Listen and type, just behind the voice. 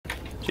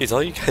Jeez,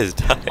 all you guys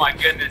died. Oh my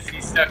goodness, he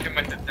stuck him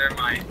with the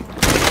thermite.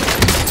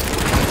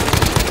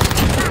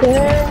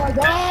 Oh my Good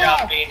god!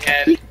 job,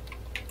 Beanhead.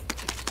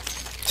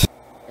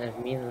 If it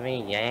means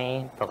me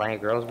gay for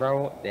black girls,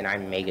 bro, then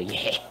I'm mega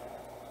gay.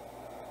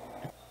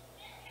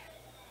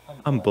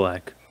 I'm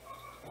black.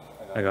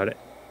 I got it.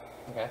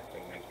 Okay.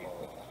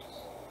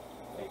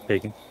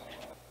 Taken.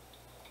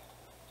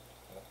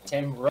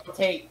 Tim,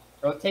 rotate.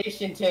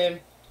 Rotation, Tim.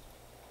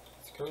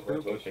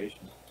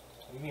 Rotation.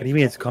 What do you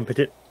mean it's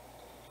competent?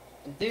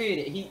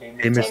 Dude, he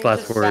Famous Tim last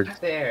just words.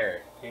 sat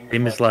there.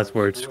 Famous last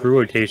words. Screw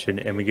rotation,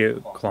 and we get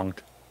clonked.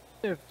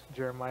 If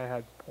Jeremiah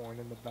had porn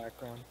in the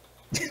background,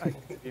 I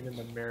could see it in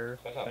the mirror.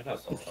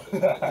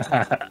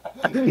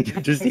 You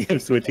just see him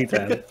switching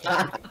tabs.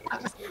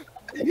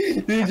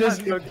 He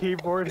just the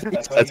keyboard.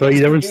 That's why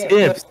he never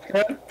skips.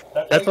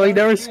 That's why he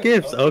never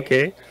skips.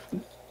 Okay.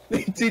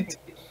 Dude,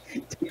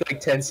 take like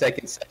 10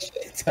 seconds at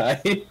a time.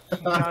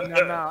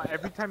 No.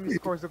 Every time he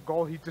scores a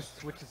goal, he just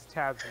switches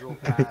tabs real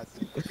fast.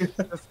 Just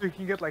so he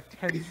can get like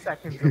 10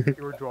 seconds of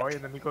pure joy,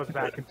 and then he goes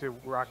back into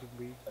Rocket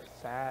League.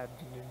 Sad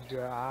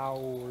ninja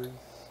hours.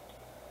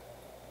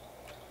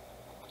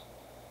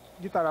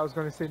 You thought I was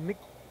going to say Nick?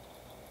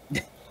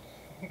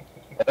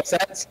 What's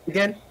that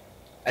again?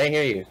 I didn't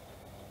hear you.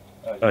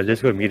 Oh,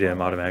 just go mute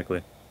him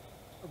automatically.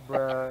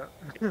 Bruh.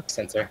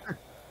 Censor.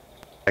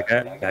 Back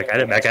at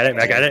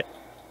it.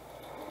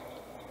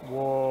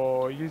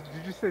 Whoa, did you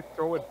just say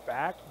throw it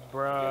back?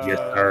 Bruh. Yes,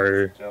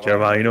 sir.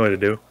 Jeremiah, you know what to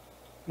do.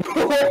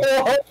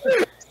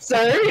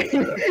 Sorry.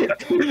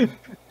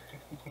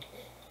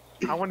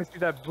 I want to see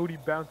that booty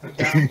bouncing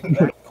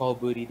down. Call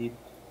booty, dude.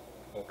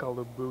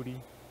 Color booty.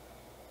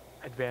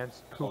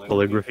 Advanced poop.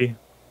 Calligraphy.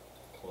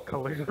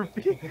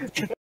 Calligraphy.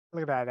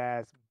 Look at that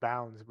ass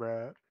bounce,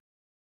 bruh.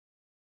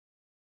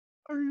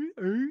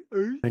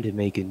 Trying to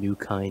make a new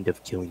kind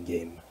of killing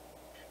game,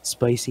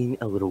 spicing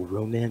a little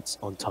romance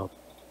on top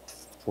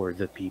for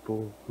the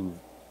people who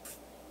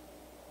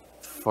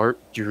fart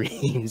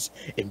dreams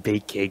and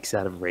bake cakes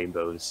out of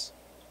rainbows.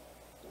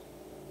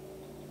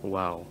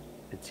 Wow,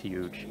 it's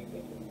huge.